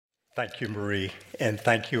Thank you, Marie, and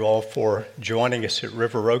thank you all for joining us at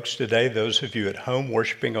River Oaks today. Those of you at home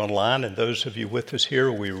worshiping online and those of you with us here,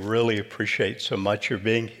 we really appreciate so much your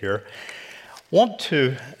being here. Want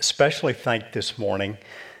to especially thank this morning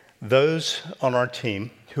those on our team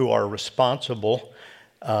who are responsible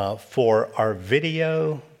for our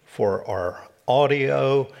video, for our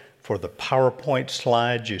audio, for the PowerPoint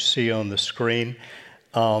slides you see on the screen.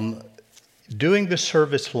 Doing the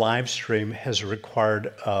service live stream has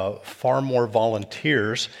required far more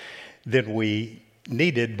volunteers than we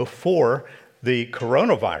needed before the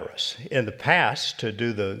coronavirus. In the past, to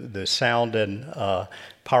do the sound and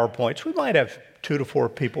PowerPoints, we might have 2 to 4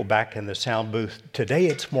 people back in the sound booth. Today,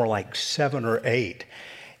 it's more like 7 or 8.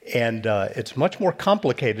 And it's much more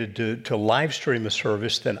complicated to live stream a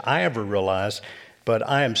service than I ever realized. But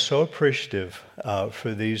I am so appreciative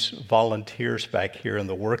for these volunteers back here and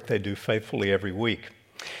the work they do faithfully every week.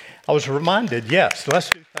 I was reminded, yes,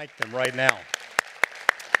 let's thank them right now.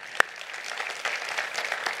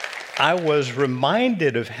 I was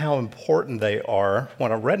reminded of how important they are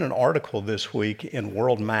when I read an article this week in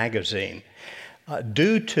World Magazine.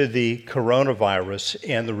 Due to the coronavirus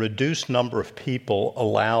and the reduced number of people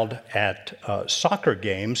allowed at soccer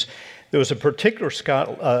games, there was a particular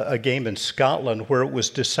a game in Scotland where it was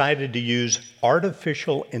decided to use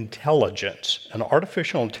artificial intelligence, an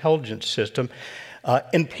artificial intelligence system,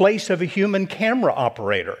 in place of a human camera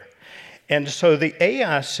operator. And so the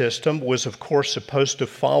AI system was, of course, supposed to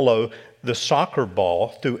follow the soccer ball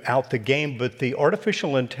throughout the game, but the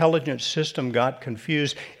artificial intelligence system got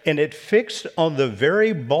confused and it fixed on the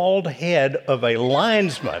very bald head of a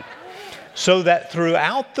linesman so that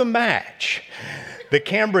throughout the match, the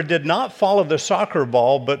camera did not follow the soccer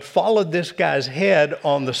ball, but followed this guy's head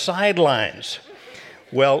on the sidelines.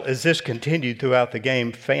 Well, as this continued throughout the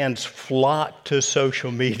game, fans flocked to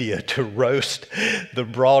social media to roast the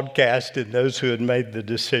broadcast and those who had made the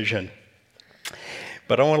decision.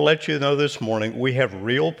 But I want to let you know this morning, we have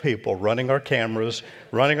real people running our cameras,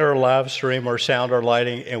 running our live stream, our sound, our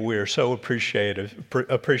lighting, and we are so appreciative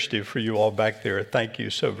for you all back there. Thank you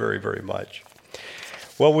so very, very much.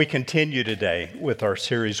 Well, we continue today with our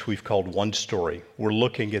series we've called One Story. We're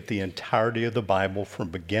looking at the entirety of the Bible from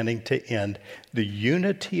beginning to end, the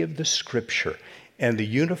unity of the Scripture, and the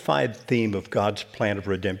unified theme of God's plan of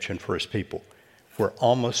redemption for His people. We're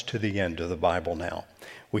almost to the end of the Bible now.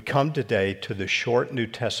 We come today to the short New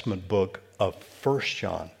Testament book of 1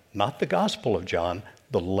 John, not the Gospel of John,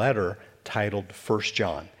 the letter titled 1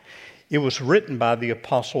 John. It was written by the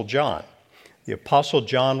Apostle John. The Apostle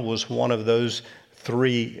John was one of those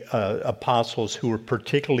 3 apostles who were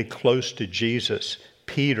particularly close to Jesus.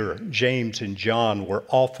 Peter, James, and John were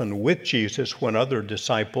often with Jesus when other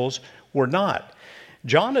disciples were not.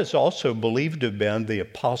 John is also believed to have been the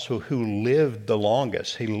apostle who lived the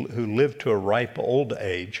longest, who lived to a ripe old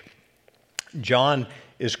age. John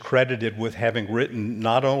is credited with having written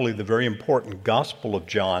not only the very important Gospel of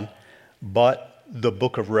John, but the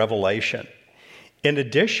book of Revelation. In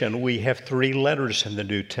addition, we have 3 letters in the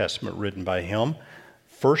New Testament written by him: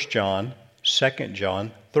 1 John, 2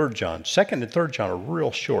 John, 3 John. 2nd and 3rd John are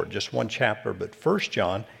real short, just 1 chapter, but 1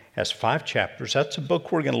 John has 5 chapters. That's a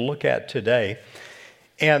book we're going to look at today.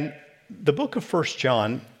 And the book of 1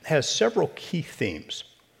 John has several key themes.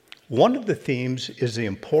 One of the themes is the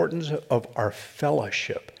importance of our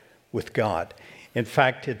fellowship with God. In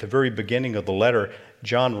fact, at the very beginning of the letter,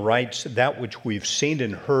 John writes, "That which we've seen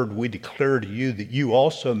and heard, we declare to you, that you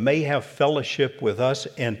also may have fellowship with us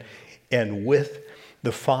and with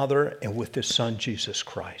the Father and with the Son, Jesus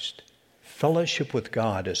Christ." Fellowship with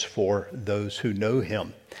God is for those who know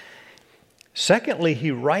Him. Secondly,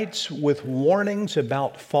 he writes with warnings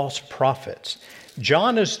about false prophets.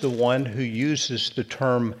 John is the one who uses the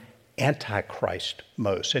term Antichrist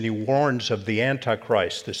most, and he warns of the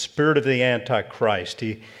Antichrist, the spirit of the Antichrist.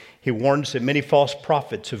 He warns that many false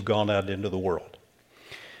prophets have gone out into the world.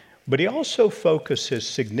 But he also focuses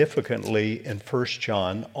significantly in 1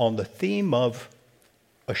 John on the theme of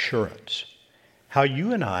assurance. How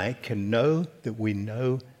you and I can know that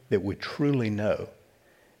we truly know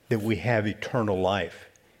that we have eternal life.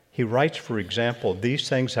 He writes, for example, "These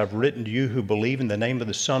things I've written to you who believe in the name of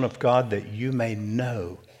the Son of God, that you may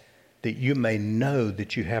know that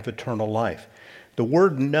you have eternal life." The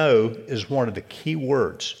word "know" is one of the key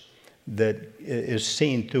words that is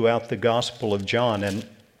seen throughout the Gospel of John. And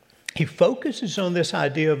he focuses on this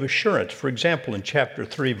idea of assurance. For example, in chapter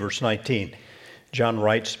 3, verse 19, John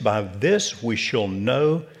writes, "By this we shall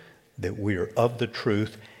know that we are of the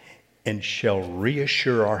truth and shall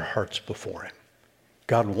reassure our hearts before Him."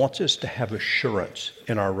 God wants us to have assurance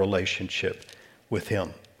in our relationship with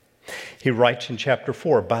Him. He writes in chapter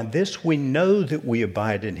 4, by this we know that we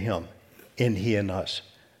abide in him, in he in us,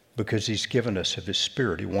 because he's given us of his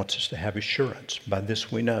Spirit. He wants us to have assurance. By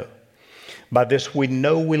this we know. By this we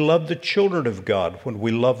know we love the children of God when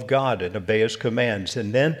we love God and obey his commands.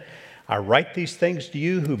 And then I write these things to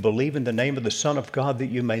you who believe in the name of the Son of God, that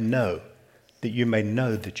you may know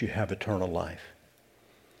that you have eternal life.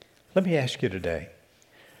 Let me ask you today,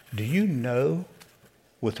 do you know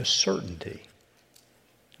with a certainty,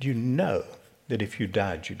 do you know that if you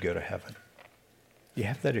died, you'd go to heaven? You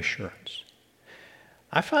have that assurance.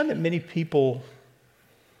 I find that many people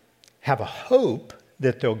have a hope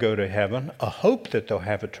that they'll go to heaven, a hope that they'll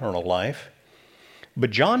have eternal life, but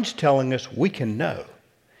John's telling us we can know.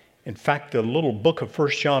 In fact, the little book of 1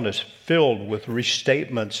 John is filled with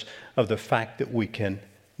restatements of the fact that we can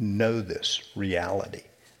know this reality,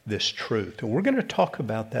 this truth. And we're going to talk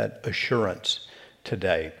about that assurance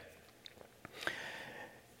today.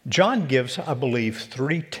 John gives, I believe,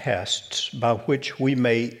 3 tests by which we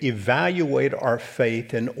may evaluate our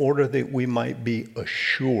faith in order that we might be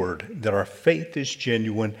assured that our faith is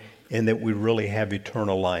genuine and that we really have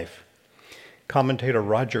eternal life. Commentator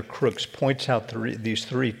Roger Crooks points out these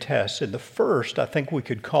 3 tests, and the first I think we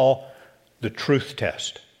could call the truth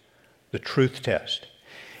test. The truth test.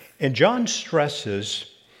 And John stresses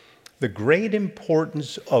the great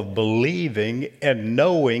importance of believing and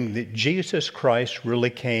knowing that Jesus Christ really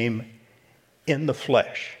came in the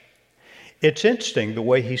flesh. It's interesting the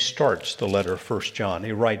way he starts the letter of 1 John.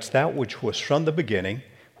 He writes, that which was from the beginning,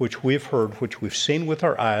 which we've heard, which we've seen with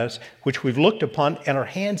our eyes, which we've looked upon, and our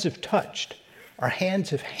hands have touched, our hands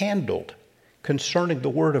have handled concerning the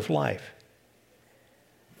word of life.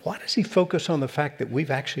 Why does he focus on the fact that we've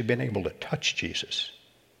actually been able to touch Jesus?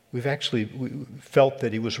 We felt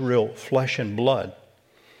that he was real flesh and blood.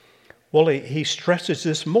 Well, he stresses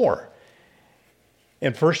this more.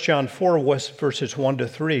 In 1 John 4, verses 1 to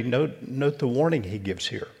 3, note the warning he gives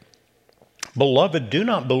here. Beloved, do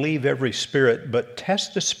not believe every spirit, but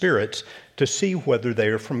test the spirits to see whether they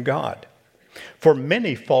are from God. For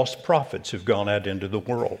many false prophets have gone out into the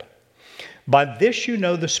world. By this you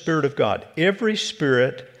know the Spirit of God. Every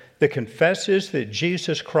spirit that confesses that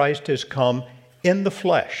Jesus Christ has come in the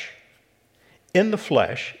flesh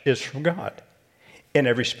is from God. And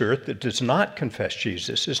every spirit that does not confess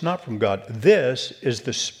Jesus is not from God. This is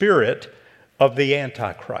the spirit of the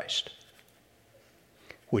Antichrist,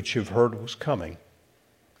 which you've heard was coming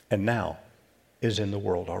and now is in the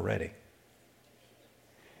world already.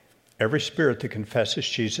 Every spirit that confesses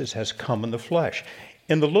Jesus has come in the flesh.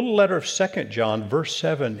 In the little letter of 2 John, verse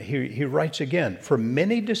 7, he writes again, for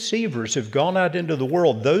many deceivers have gone out into the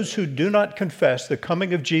world, those who do not confess the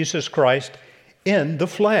coming of Jesus Christ in the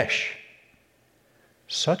flesh.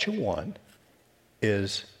 Such a one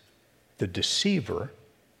is the deceiver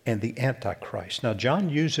and the Antichrist. Now, John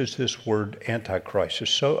uses this word Antichrist.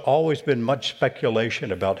 There's always been much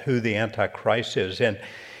speculation about who the Antichrist is.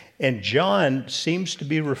 And John seems to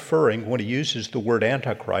be referring, when he uses the word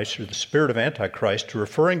Antichrist or the spirit of Antichrist, to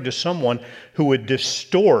referring to someone who would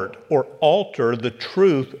distort or alter the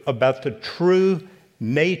truth about the true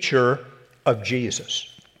nature of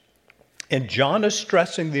Jesus. And John is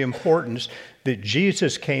stressing the importance that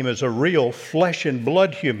Jesus came as a real flesh and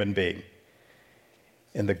blood human being.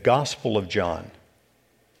 In the Gospel of John,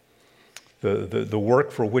 the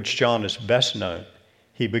work for which John is best known,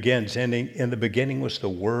 he begins, in the beginning was the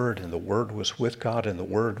Word, and the Word was with God, and the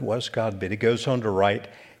Word was God. But he goes on to write,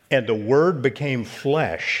 and the Word became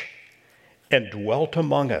flesh and dwelt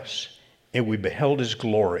among us, and we beheld his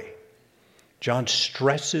glory. John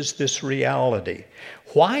stresses this reality.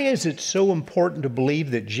 Why is it so important to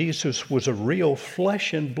believe that Jesus was a real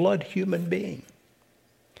flesh and blood human being?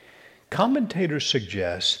 Commentators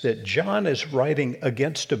suggest that John is writing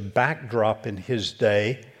against a backdrop in his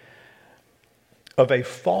day of a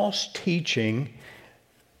false teaching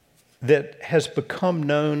that has become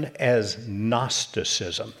known as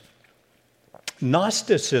Gnosticism.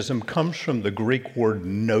 Gnosticism comes from the Greek word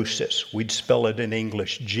gnosis. We'd spell it in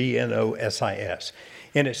English, Gnosis,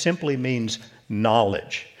 and it simply means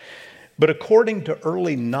knowledge. But according to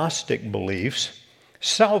early Gnostic beliefs,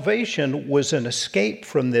 salvation was an escape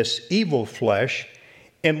from this evil flesh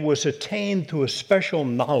and was attained through a special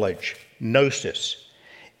knowledge, gnosis,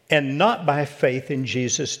 and not by faith in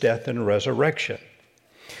Jesus' death and resurrection.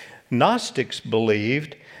 Gnostics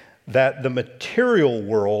believed that the material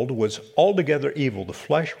world was altogether evil. The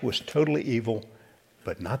flesh was totally evil,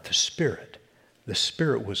 but not the spirit. The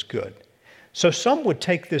spirit was good. So some would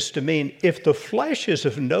take this to mean if the flesh is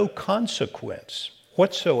of no consequence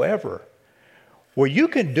whatsoever, well, you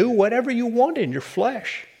can do whatever you want in your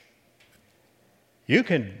flesh. You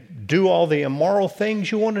can do all the immoral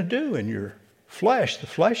things you want to do in your flesh. The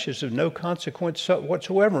flesh is of no consequence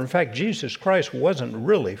whatsoever. In fact, Jesus Christ wasn't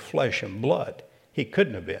really flesh and blood. He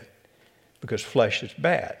couldn't have been, because flesh is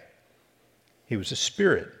bad. He was a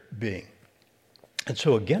spirit being. And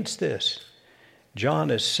so against this,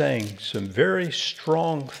 John is saying some very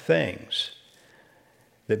strong things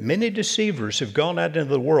that many deceivers have gone out into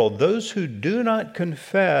the world. Those who do not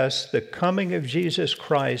confess the coming of Jesus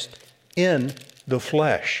Christ in the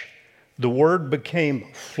flesh. The Word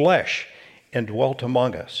became flesh and dwelt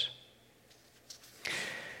among us.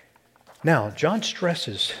 Now, John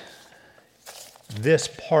stresses this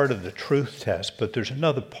part of the truth test, but there's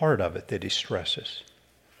another part of it that he stresses.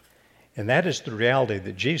 And that is the reality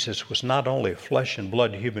that Jesus was not only a flesh and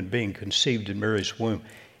blood human being conceived in Mary's womb,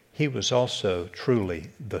 he was also truly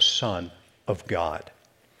the Son of God.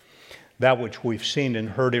 That which we've seen and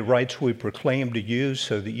heard, he writes, we proclaim to you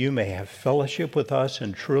so that you may have fellowship with us,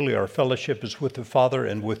 and truly our fellowship is with the Father,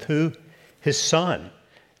 and with who? His Son,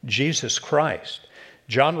 Jesus Christ.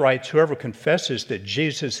 John writes, whoever confesses that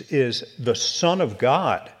Jesus is the Son of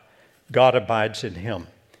God, God abides in him,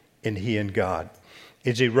 and he in God.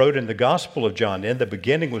 As he wrote in the Gospel of John, in the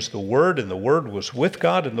beginning was the Word, and the Word was with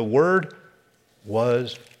God, and the Word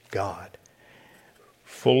was God.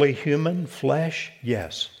 Fully human, flesh,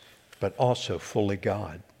 yes, but also fully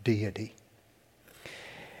God, deity.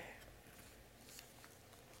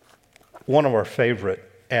 One of our favorite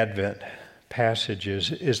Advent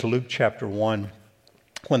passages is Luke chapter 1,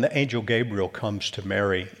 when the angel Gabriel comes to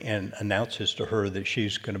Mary and announces to her that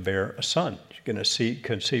she's going to bear a son. She's going to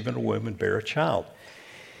conceive in a womb and bear a child.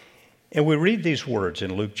 And we read these words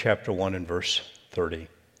in Luke chapter 1 and verse 30.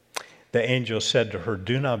 The angel said to her,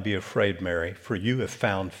 do not be afraid, Mary, for you have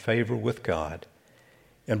found favor with God.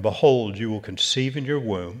 And behold, you will conceive in your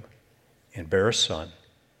womb and bear a son,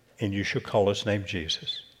 and you shall call his name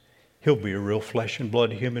Jesus. He'll be a real flesh and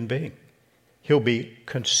blood human being. He'll be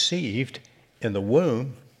conceived in the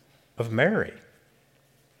womb of Mary.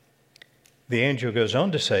 The angel goes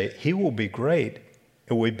on to say, he will be great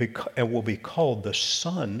and will be called the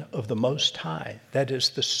Son of the Most High. That is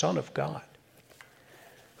the Son of God.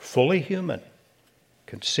 Fully human,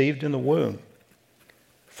 conceived in the womb,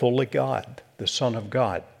 fully God, the Son of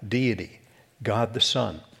God, deity, God the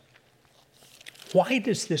Son. Why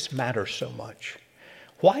does this matter so much?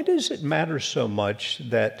 Why does it matter so much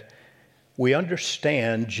that we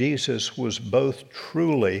understand Jesus was both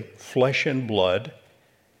truly flesh and blood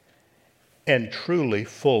and truly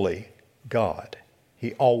fully God?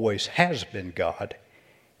 He always has been God.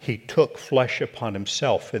 He took flesh upon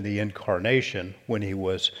himself in the incarnation when he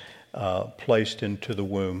was placed into the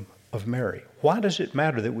womb of Mary. Why does it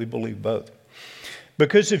matter that we believe both?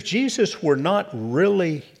 Because if Jesus were not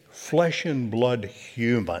really flesh and blood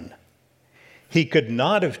human, he could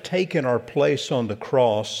not have taken our place on the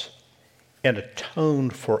cross and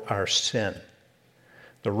atoned for our sin.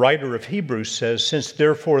 The writer of Hebrews says, since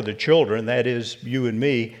therefore the children, that is you and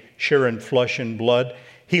me, share in flesh and blood,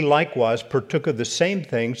 he likewise partook of the same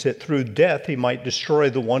things, that through death he might destroy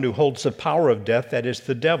the one who holds the power of death, that is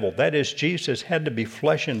the devil. That is, Jesus had to be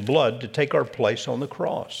flesh and blood to take our place on the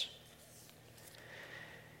cross.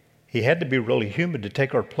 He had to be really human to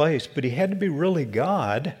take our place, but he had to be really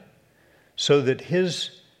God so that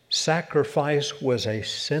his sacrifice was a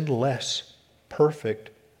sinless,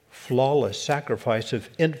 perfect, flawless sacrifice of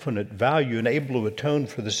infinite value and able to atone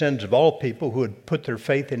for the sins of all people who had put their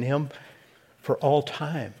faith in him for all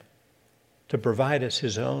time, to provide us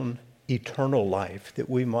his own eternal life that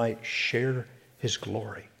we might share his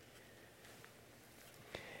glory.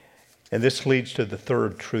 And this leads to the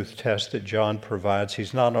third truth test that John provides.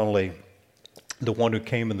 He's not only the one who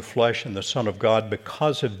came in the flesh and the Son of God.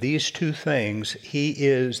 Because of these two things, he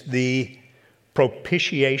is the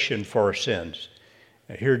propitiation for our sins.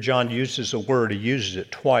 Here John uses a word, he uses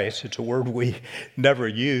it twice. It's a word we never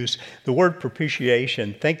use. The word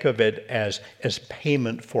propitiation, think of it as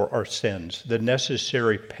payment for our sins, the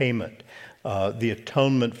necessary payment, the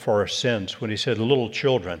atonement for our sins. When he said, little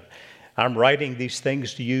children, I'm writing these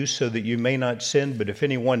things to you so that you may not sin, but if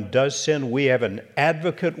anyone does sin, we have an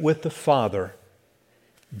advocate with the Father,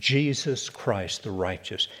 Jesus Christ the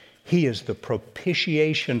righteous. He is the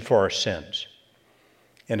propitiation for our sins.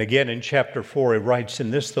 And again in chapter 4, he writes,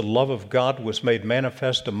 in this the love of God was made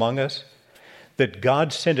manifest among us, that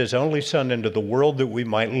God sent his only Son into the world that we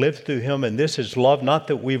might live through him. And this is love, not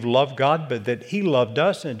that we've loved God, but that he loved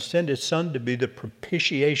us and sent his Son to be the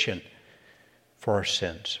propitiation for our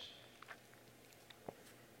sins.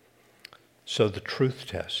 So the truth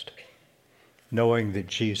test, knowing that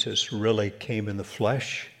Jesus really came in the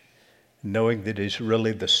flesh knowing that he's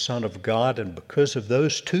really the Son of God, and because of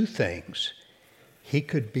those two things, he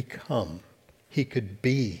could be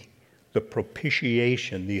the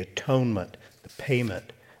propitiation, the atonement, the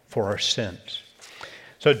payment for our sins.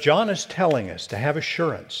 So John is telling us to have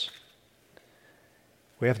assurance.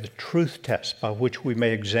 We have the truth test by which we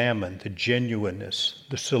may examine the genuineness,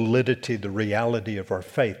 the solidity, the reality of our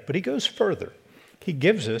faith. But he goes further. He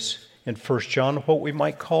gives us in 1 John what we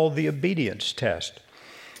might call the obedience test.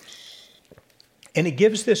 And he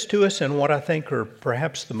gives this to us in what I think are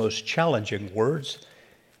perhaps the most challenging words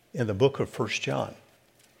in the book of 1 John.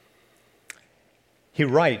 He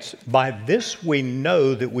writes, "By this we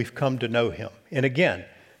know that we've come to know him." And again,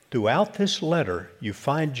 throughout this letter, you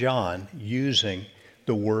find John using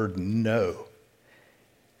the word know.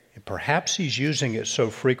 And perhaps he's using it so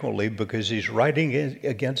frequently because he's writing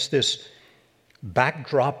against this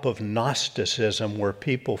backdrop of Gnosticism where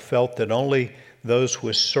people felt that only those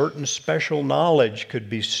with certain special knowledge could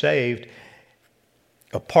be saved.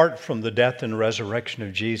 Apart from the death and resurrection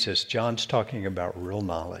of Jesus, John's talking about real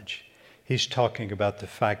knowledge. He's talking about the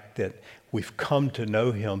fact that we've come to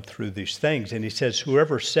know him through these things. And he says,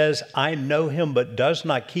 whoever says, "I know him," but does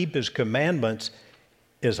not keep his commandments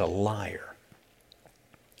is a liar,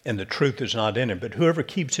 and the truth is not in him. But whoever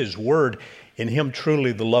keeps his word, in him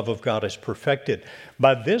truly the love of God is perfected.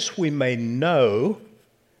 By this we may know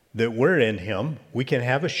that we're in him. We can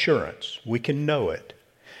have assurance. We can know it.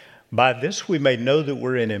 By this we may know that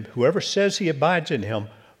we're in him. Whoever says he abides in him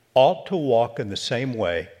ought to walk in the same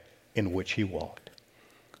way in which he walked.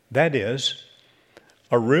 That is,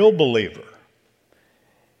 a real believer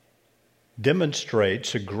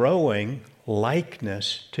demonstrates a growing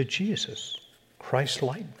likeness to Jesus,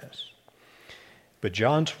 Christ-likeness. But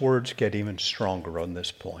John's words get even stronger on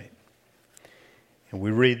this point. And we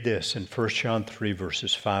read this in 1 John 3,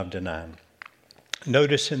 verses 5 to 9.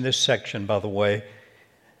 Notice in this section, by the way,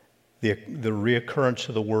 the reoccurrence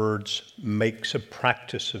of the words "makes a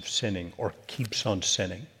practice of sinning" or "keeps on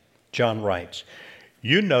sinning." John writes,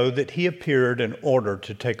 "You know that he appeared in order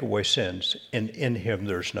to take away sins, and in him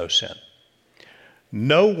there's no sin.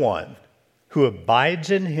 No one who abides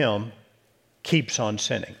in him keeps on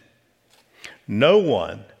sinning. No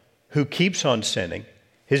one who keeps on sinning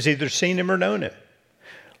has either seen him or known him.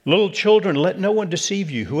 Little children, let no one deceive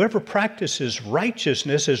you. Whoever practices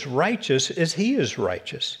righteousness is righteous as he is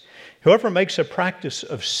righteous. Whoever makes a practice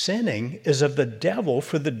of sinning is of the devil,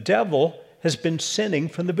 for the devil has been sinning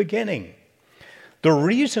from the beginning. The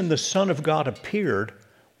reason the Son of God appeared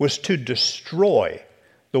was to destroy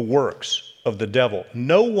the works of the devil.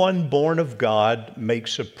 No one born of God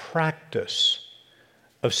makes a practice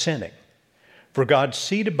of sinning, for God's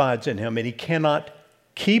seed abides in him, and he cannot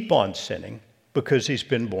keep on sinning because he's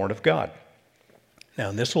been born of God." Now,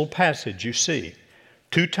 in this little passage, you see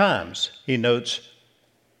 2 times he notes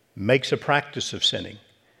makes a practice of sinning.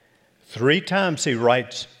 3 times he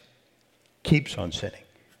writes keeps on sinning.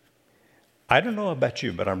 I don't know about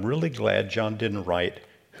you, but I'm really glad John didn't write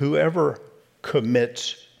whoever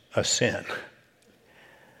commits a sin.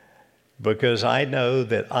 Because I know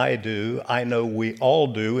that I do, I know we all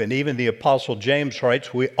do, and even the Apostle James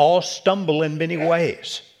writes, we all stumble in many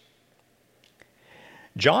ways.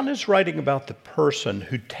 John is writing about the person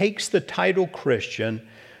who takes the title Christian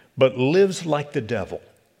but lives like the devil.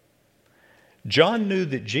 John knew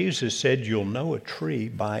that Jesus said, "You'll know a tree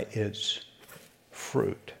by its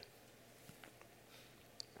fruit."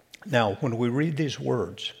 Now, when we read these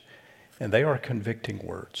words, and they are convicting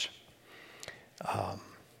words,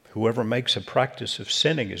 whoever makes a practice of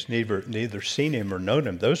sinning has neither seen him or known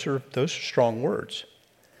him. Those are strong words.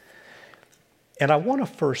 And I want to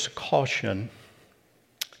first caution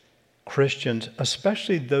Christians,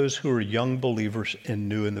 especially those who are young believers and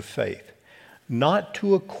new in the faith, not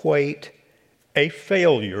to equate a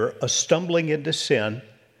failure, a stumbling into sin,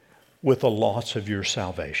 with a loss of your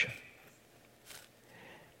salvation.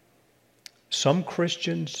 Some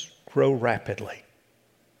Christians grow rapidly.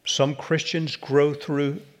 Some Christians grow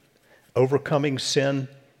through overcoming sin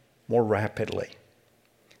more rapidly.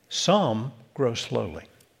 Some grow slowly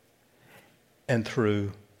and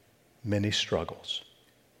through many struggles.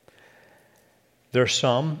 There are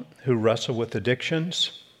some who wrestle with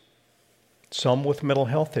addictions, some with mental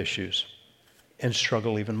health issues, and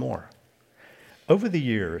struggle even more. Over the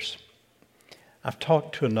years, I've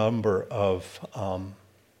talked to a number of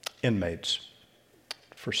inmates,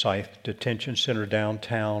 Forsyth Detention Center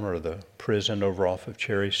downtown or the prison over off of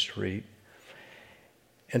Cherry Street,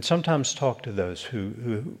 and sometimes talk to those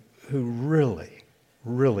who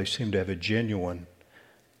really seem to have a genuine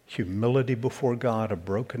humility before God, a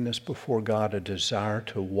brokenness before God, a desire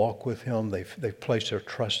to walk with Him. They've placed their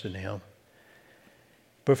trust in Him.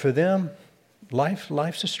 But for them,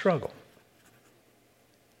 life's a struggle.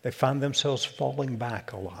 They find themselves falling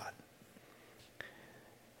back a lot.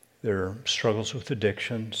 There are struggles with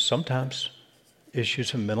addiction. Sometimes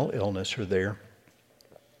issues of mental illness are there.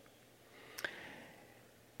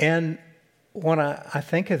 And when I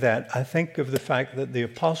think of that, I think of the fact that the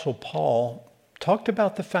Apostle Paul talked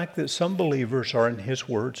about the fact that some believers are, in his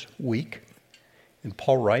words, weak. And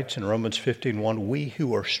Paul writes in Romans 15:1, we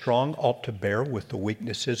who are strong ought to bear with the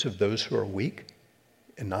weaknesses of those who are weak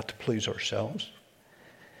and not to please ourselves.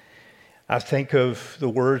 I think of the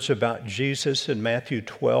words about Jesus in Matthew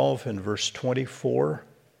 12 and verse 24.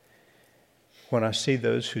 When I see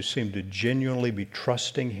those who seem to genuinely be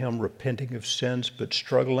trusting him, repenting of sins, but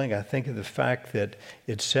struggling, I think of the fact that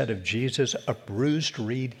it said of Jesus, a bruised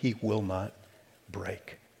reed he will not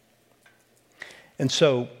break. And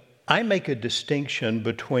so I make a distinction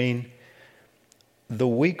between the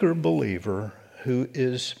weaker believer who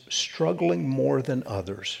is struggling more than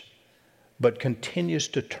others, but continues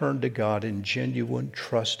to turn to God in genuine,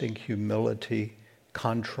 trusting humility,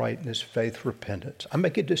 contriteness, faith, repentance. I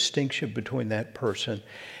make a distinction between that person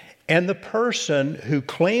and the person who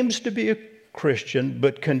claims to be a Christian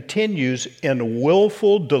but continues in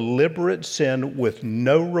willful, deliberate sin with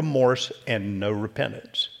no remorse and no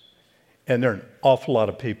repentance. And there are an awful lot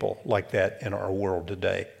of people like that in our world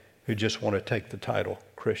today who just want to take the title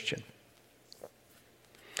Christian.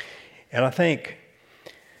 And I think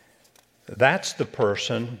that's the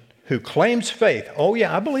person who claims faith. Oh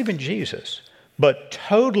yeah, I believe in Jesus, but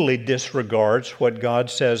totally disregards what God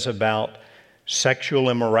says about sexual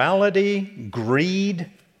immorality, greed,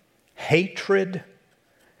 hatred,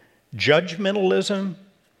 judgmentalism.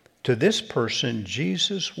 To this person,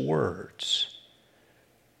 Jesus' words,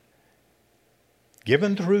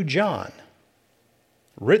 given through John,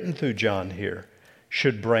 written through John here,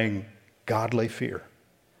 should bring godly fear,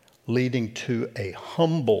 leading to a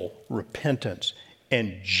humble repentance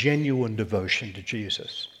and genuine devotion to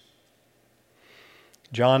Jesus.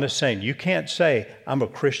 John is saying, you can't say, I'm a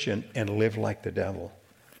Christian and live like the devil,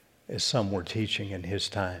 as some were teaching in his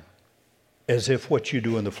time, as if what you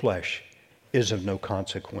do in the flesh is of no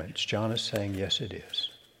consequence. John is saying, yes, it is.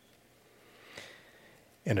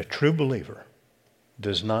 And a true believer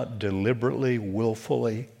does not deliberately,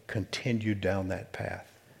 willfully continue down that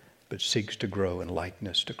path, but seeks to grow in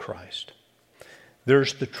likeness to Christ.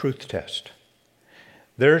 There's the truth test.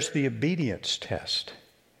 There's the obedience test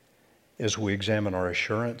as we examine our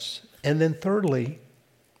assurance. And then thirdly,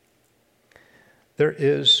 there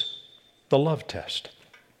is the love test.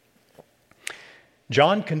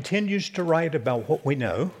 John continues to write about what we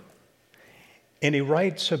know, and he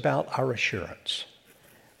writes about our assurance.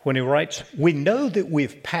 When he writes, we know that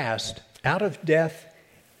we've passed out of death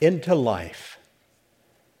into life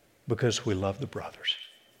because we love the brothers.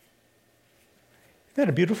 Isn't that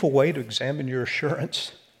a beautiful way to examine your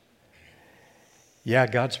assurance? Yeah,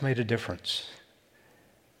 God's made a difference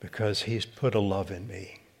because he's put a love in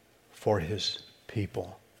me for his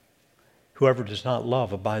people. Whoever does not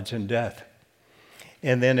love abides in death.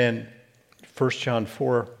 And then in 1 John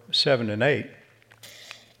 4, 7 and 8,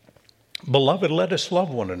 beloved, let us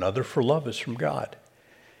love one another, for love is from God.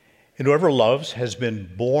 And whoever loves has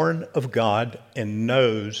been born of God and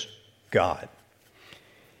knows God.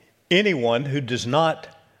 Anyone who does not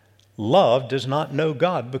love does not know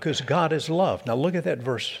God, because God is love. Now look at that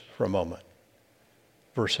verse for a moment.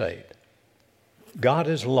 Verse 8. God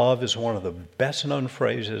is love is one of the best known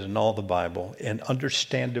phrases in all the Bible, and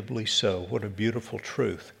understandably so. What a beautiful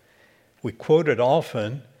truth. We quote it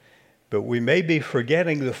often, but we may be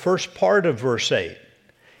forgetting the first part of verse 8.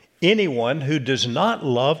 Anyone who does not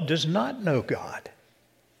love does not know God,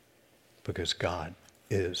 because God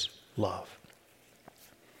is love.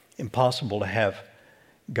 Impossible to have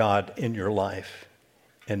God in your life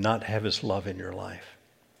and not have his love in your life.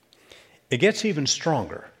 It gets even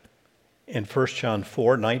stronger in 1 John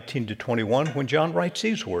 4, 19 to 21, when John writes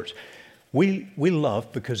these words. We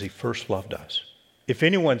love because he first loved us. If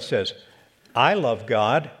anyone says, I love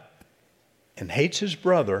God, and hates his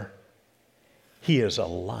brother, he is a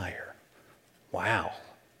liar. Wow.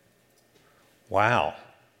 Wow.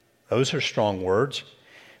 Those are strong words.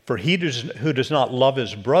 For he who does not love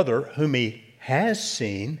his brother, whom he has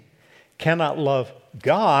seen, cannot love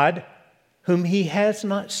God, whom he has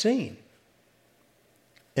not seen.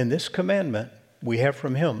 In this commandment we have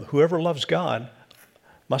from him, whoever loves God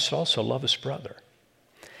must also love his brother.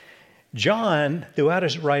 John, throughout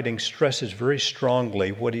his writing, stresses very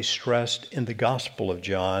strongly what he stressed in the Gospel of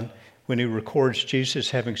John when he records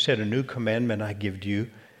Jesus having said, a new commandment I give to you,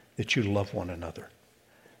 that you love one another.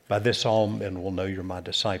 By this all men will know you're my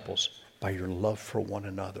disciples, by your love for one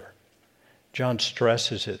another. John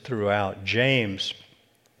stresses it throughout. James,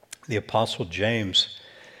 the Apostle James,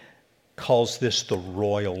 calls this the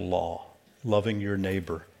royal law, loving your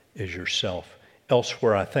neighbor as yourself.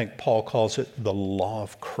 Elsewhere, I think Paul calls it the law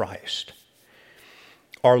of Christ.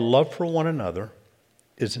 Our love for one another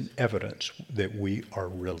is an evidence that we are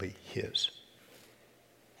really His.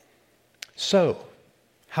 So,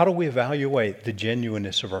 how do we evaluate the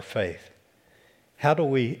genuineness of our faith? How do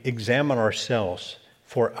we examine ourselves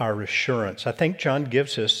for our assurance? I think John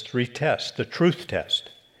gives us 3 tests. The truth test,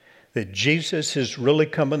 that Jesus has really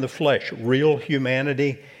come in the flesh, real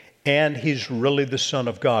humanity, and He's really the Son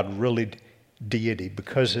of God, really deity.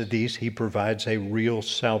 Because of these, He provides a real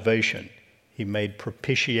salvation. He made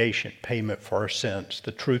propitiation, payment for our sins,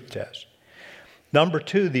 the truth test. Number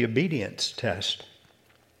 2, the obedience test.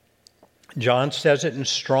 John says it in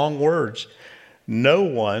strong words. No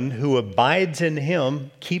one who abides in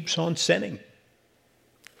Him keeps on sinning.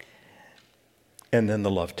 And then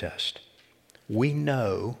the love test. We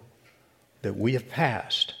know that we have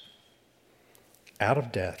passed out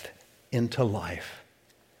of death into life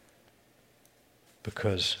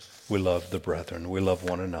because we love the brethren. We love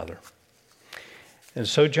one another. And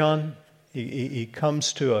so John, he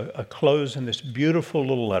comes to a close in this beautiful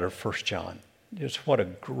little letter, 1 John. Just what a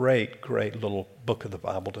great, great little book of the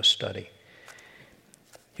Bible to study.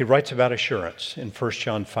 He writes about assurance in 1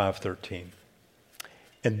 John 5:13.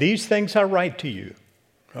 And these things I write to you.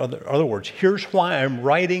 In other words, here's why I'm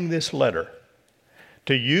writing this letter.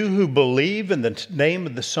 To you who believe in the name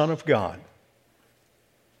of the Son of God,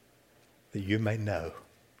 that you may know,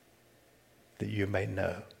 that you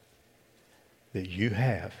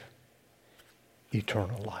have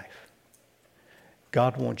eternal life.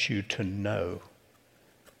 God wants you to know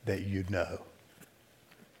that you know.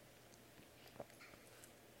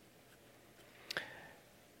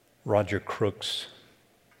 Roger Crooks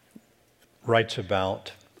writes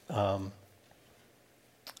about a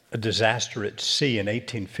disaster at sea in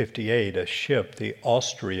 1858. A ship, the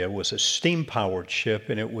Austria, was a steam-powered ship,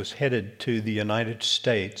 and it was headed to the United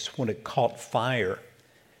States when it caught fire.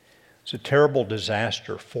 It's a terrible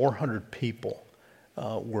disaster. 400 people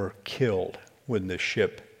were killed when the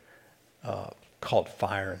ship caught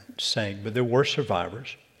fire and sank. But there were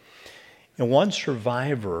survivors. And one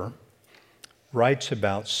survivor writes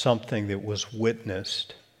about something that was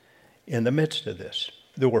witnessed in the midst of this.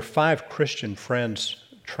 There were 5 Christian friends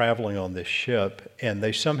traveling on this ship, and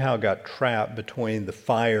they somehow got trapped between the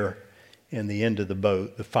fire and the end of the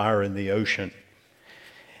boat, the fire in the ocean.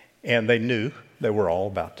 And they knew they were all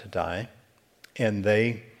about to die. And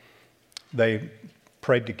they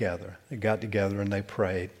prayed together. They got together and they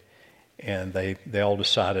prayed. And they all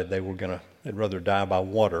decided they'd rather die by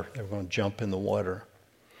water. They were going to jump in the water.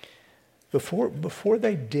 Before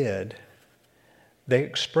they did, they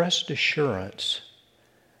expressed assurance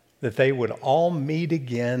that they would all meet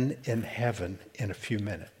again in heaven in a few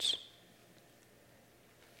minutes.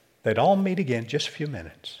 They'd all meet again just a few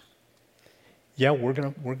minutes. Yeah, we're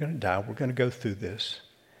gonna die. We're gonna go through this.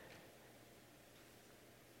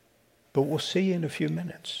 But we'll see you in a few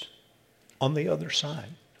minutes on the other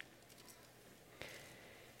side.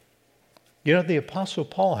 You know, the Apostle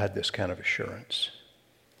Paul had this kind of assurance.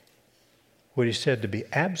 What he said, to be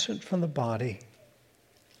absent from the body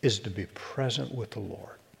is to be present with the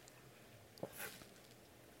Lord.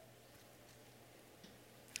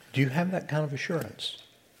 Do you have that kind of assurance?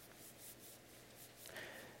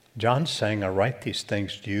 John's saying, I write these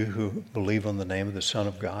things to you who believe on the name of the Son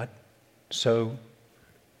of God, so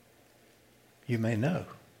you may know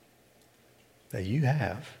that you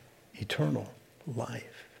have eternal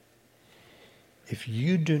life. If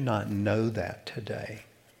you do not know that today,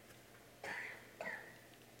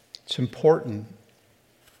 it's important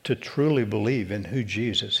to truly believe in who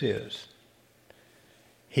Jesus is.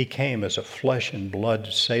 He came as a flesh and blood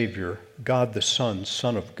Savior, God the Son,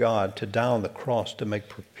 Son of God, to die on the cross to make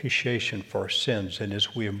propitiation for our sins. And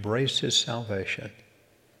as we embrace His salvation,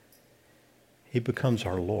 He becomes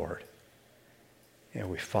our Lord, and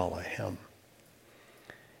we follow Him.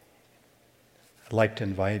 I'd like to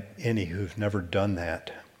invite any who've never done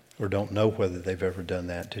that or don't know whether they've ever done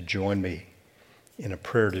that to join me in a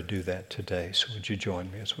prayer to do that today. So would you join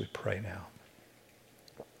me as we pray now?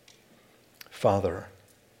 Father,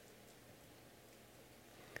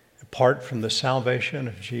 apart from the salvation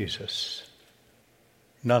of Jesus,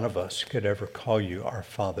 none of us could ever call you our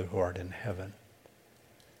Father who art in heaven.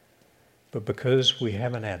 But because we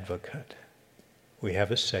have an advocate, we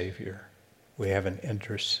have a Savior, we have an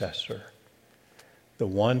intercessor, the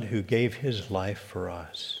one who gave His life for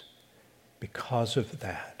us, because of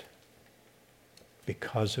that,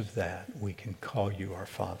 because of that, we can call you our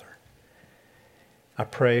Father. I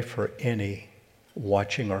pray for any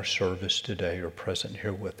watching our service today or present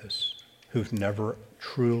here with us who've never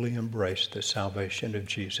truly embraced the salvation of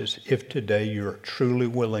Jesus. If today you're truly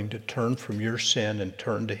willing to turn from your sin and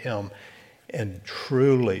turn to Him and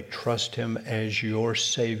truly trust Him as your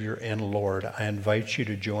Savior and Lord, I invite you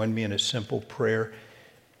to join me in a simple prayer.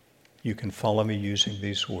 You can follow me using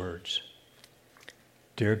these words.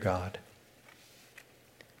 Dear God,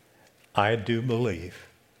 I do believe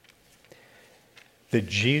that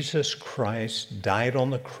Jesus Christ died on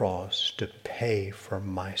the cross to pay for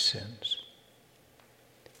my sins.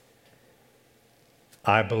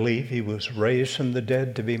 I believe He was raised from the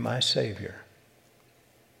dead to be my Savior.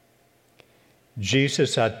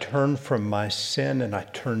 Jesus, I turn from my sin and I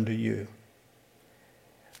turn to you.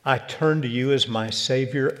 I turn to you as my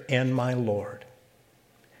Savior and my Lord.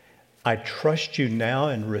 I trust you now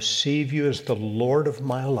and receive you as the Lord of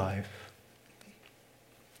my life.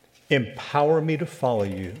 Empower me to follow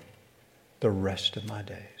you the rest of my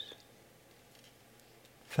days.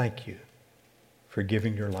 Thank you for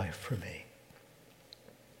giving your life for me.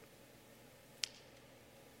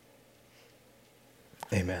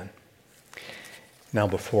 Amen. Now,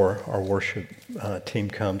 before our worship team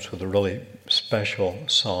comes with a really special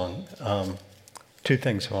song, two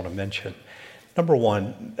things I want to mention. Number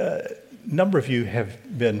one, a number of you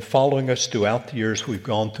have been following us throughout the years. We've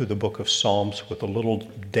gone through the book of Psalms with a little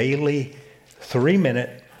daily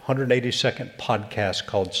 3-minute, 180-second podcast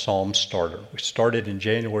called Psalm Starter. We started in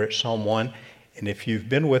January at Psalm 1, and if you've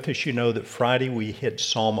been with us, you know that Friday we hit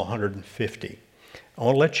Psalm 150. I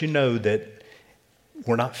want to let you know that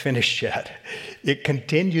we're not finished yet. It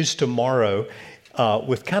continues tomorrow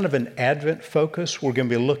with kind of an Advent focus. We're going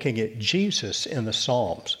to be looking at Jesus in the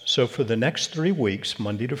Psalms. So for the next 3 weeks,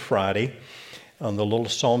 Monday to Friday, on the little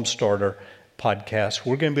Psalm Starter podcast,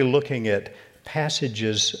 we're going to be looking at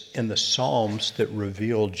passages in the Psalms that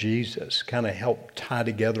reveal Jesus, kind of help tie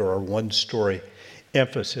together our one-story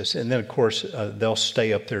emphasis. And then, of course, they'll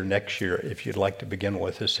stay up there next year if you'd like to begin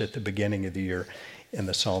with us at the beginning of the year in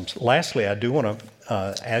the Psalms. Lastly, I do want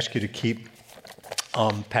to ask you to keep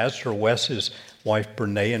Pastor Wes's wife,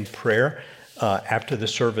 Brene, in prayer. After the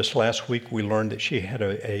service last week, we learned that she had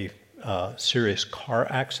a serious car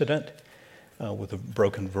accident with a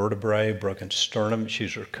broken vertebrae, broken sternum.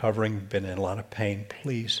 She's recovering, been in a lot of pain.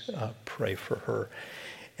 Please pray for her.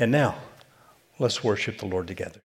 And now, let's worship the Lord together.